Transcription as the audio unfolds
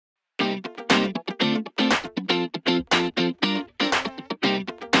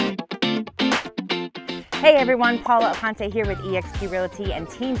Hey everyone, Paula Aponte here with eXp Realty and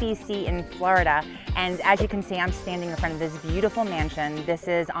Team BC in Florida. And as you can see, I'm standing in front of this beautiful mansion. This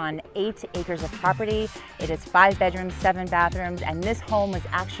is on 8 acres of property. It is 5 bedrooms, 7 bathrooms, and this home was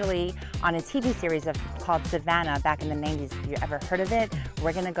actually on a TV series called Savannah back in the 90s. If you ever heard of it,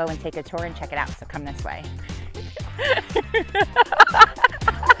 we're gonna go and take a tour and check it out, so come this way.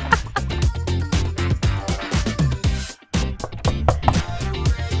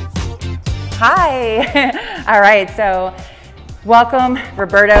 Hi. All right, so welcome.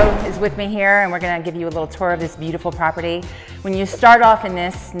 Roberto is with me here and we're gonna give you a little tour of this beautiful property. When you start off in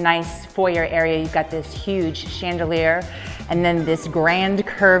this nice foyer area, you've got this huge chandelier and then this grand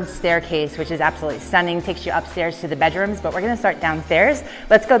curved staircase, which is absolutely stunning, takes you upstairs to the bedrooms, but we're gonna start downstairs.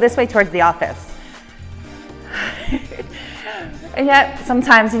 Let's go this way towards the office. Yeah,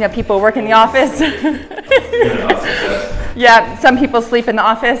 sometimes, you know, people work in the office. Yeah, some people sleep in the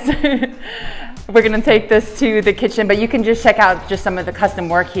office. We're gonna take this to the kitchen, but you can just check out just some of the custom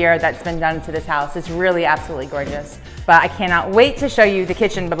work here that's been done to this house. It's really absolutely gorgeous. But I cannot wait to show you the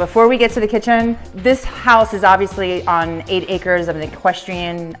kitchen. But before we get to the kitchen, this house is obviously on 8 acres of an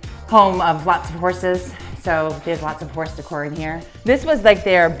equestrian home of lots of horses. So there's lots of horse decor in here. This was like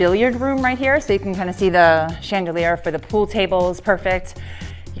their billiard room right here. So you can kind of see the chandelier for the pool table is perfect.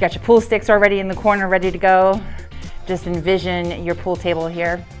 You got your pool sticks already in the corner ready to go. Just envision your pool table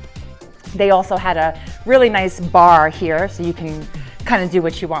here. They also had a really nice bar here, so you can kind of do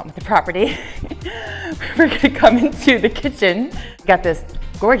what you want with the property. We're gonna come into the kitchen. Got this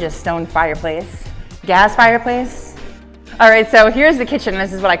gorgeous stone fireplace, gas fireplace. All right, so here's the kitchen.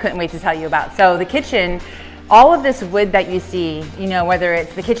 This is what I couldn't wait to tell you about. So the kitchen, all of this wood that you see, you know, whether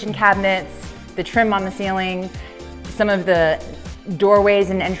it's the kitchen cabinets, the trim on the ceiling, some of the doorways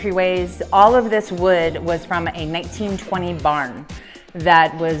and entryways, all of this wood was from a 1920 barn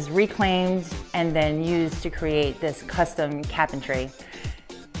that was reclaimed and then used to create this custom cabinetry.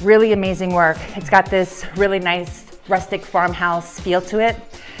 Really amazing work. It's got this really nice rustic farmhouse feel to it,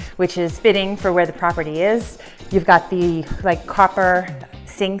 which is fitting for where the property is. You've got the like copper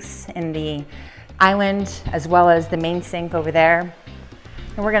sinks in the island as well as the main sink over there.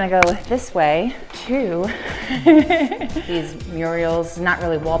 And we're gonna go this way to these murals, not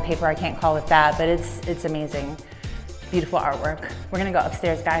really wallpaper, I can't call it that, but it's amazing. Beautiful artwork. We're gonna go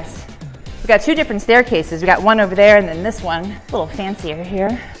upstairs, guys. We got 2 different staircases. We got one over there and then this one, a little fancier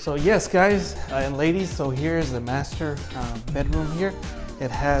here. So yes, guys and ladies, so here's the master bedroom here.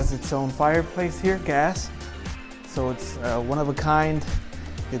 It has its own fireplace here, gas. So it's one of a kind.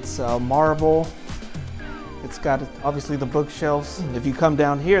 It's marble. It's got obviously the bookshelves. If you come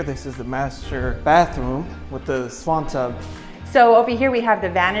down here, this is the master bathroom with the swan tub. So over here we have the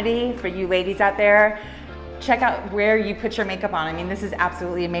vanity for you ladies out there. Check out where you put your makeup on. I mean, this is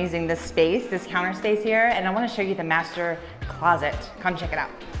absolutely amazing, this space, this counter space here. And I wanna show you the master closet. Come check it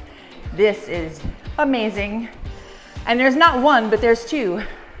out. This is amazing. And there's not one, but there's 2.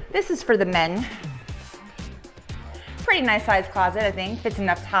 This is for the men. Pretty nice sized closet, I think. Fits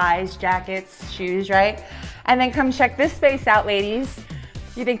enough ties, jackets, shoes, right? And then come check this space out, ladies.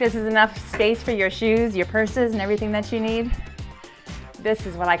 You think this is enough space for your shoes, your purses, and everything that you need? This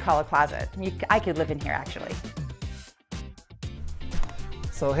is what I call a closet. I could live in here, actually.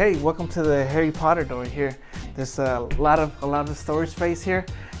 So hey, welcome to the Harry Potter door here. There's a lot of storage space here.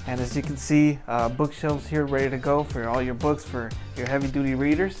 And as you can see, bookshelves here ready to go for all your books for your heavy duty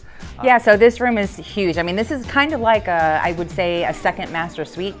readers. Yeah, so this room is huge. I mean, this is kind of like I would say a second master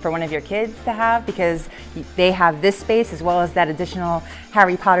suite for one of your kids to have because they have this space as well as that additional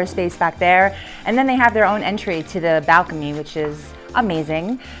Harry Potter space back there. And then they have their own entry to the balcony, which is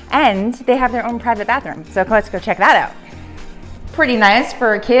amazing. And they have their own private bathroom. So let's go check that out. Pretty nice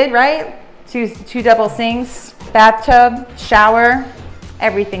for a kid, right? Two double sinks, bathtub, shower,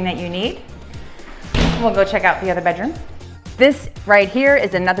 everything that you need. We'll go check out the other bedroom. This right here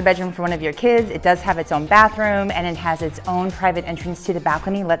is another bedroom for one of your kids. It does have its own bathroom and it has its own private entrance to the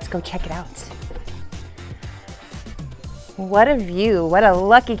balcony. Let's go check it out. What a view, what a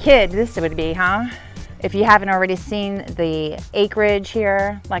lucky kid this would be, huh? If you haven't already seen the acreage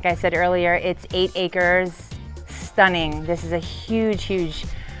here, like I said earlier, it's 8 acres, stunning. This is a huge, huge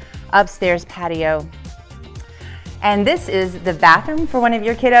upstairs patio. And this is the bathroom for one of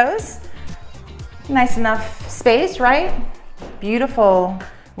your kiddos. Nice enough space, right? Beautiful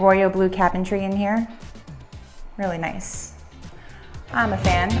royal blue cabinetry in here. Really nice. I'm a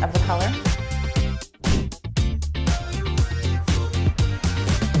fan of the color.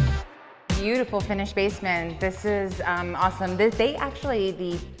 Beautiful finished basement. This is awesome.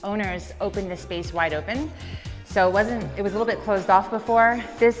 The owners opened this space wide open. So it was a little bit closed off before.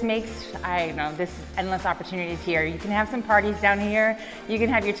 This makes, I don't know, this endless opportunities here. You can have some parties down here. You can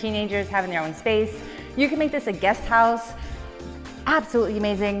have your teenagers having their own space. You can make this a guest house. Absolutely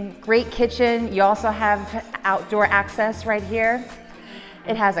amazing, great kitchen. You also have outdoor access right here.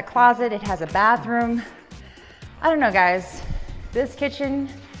 It has a closet, it has a bathroom. I don't know, guys, this kitchen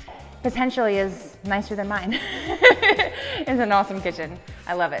potentially is nicer than mine. It's an awesome kitchen,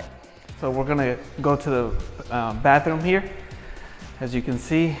 I love it. So we're gonna go to the bathroom here. As you can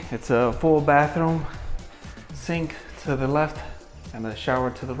see, it's a full bathroom, sink to the left and a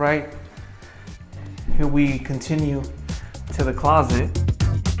shower to the right. Here we continue to the closet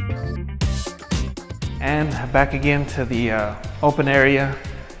and back again to the open area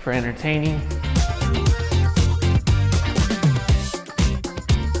for entertaining.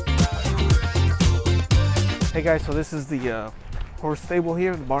 Hey guys, so this is the horse stable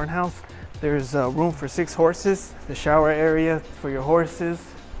here, the barn house. There's room for 6 horses, the shower area for your horses,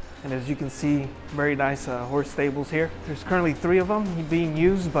 and as you can see, very nice horse stables here. There's currently 3 of them being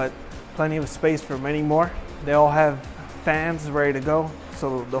used, but plenty of space for many more. They all have fans ready to go,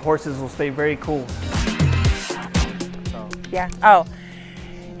 so the horses will stay very cool. Yeah. Oh,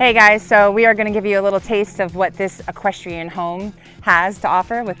 hey guys, so we are going to give you a little taste of what this equestrian home has to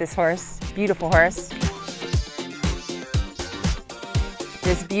offer with this horse, beautiful horse.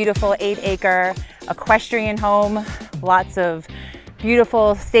 This beautiful 8-acre equestrian home, lots of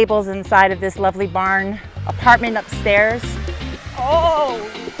beautiful stables inside of this lovely barn, apartment upstairs. Oh!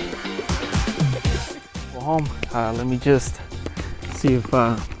 Go home. Let me just see if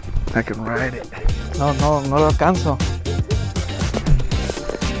I can ride it. No lo alcanzo.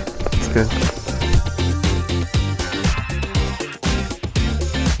 It's good.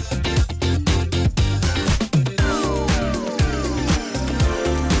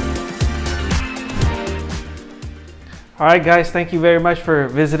 All right, guys, thank you very much for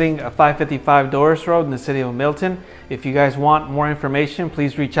visiting 555 Doris Road in the city of Milton. If you guys want more information,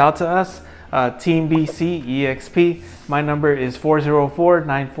 please reach out to us, Team BC EXP. My number is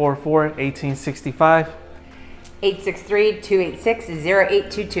 404-944-1865.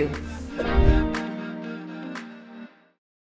 863-286-0822.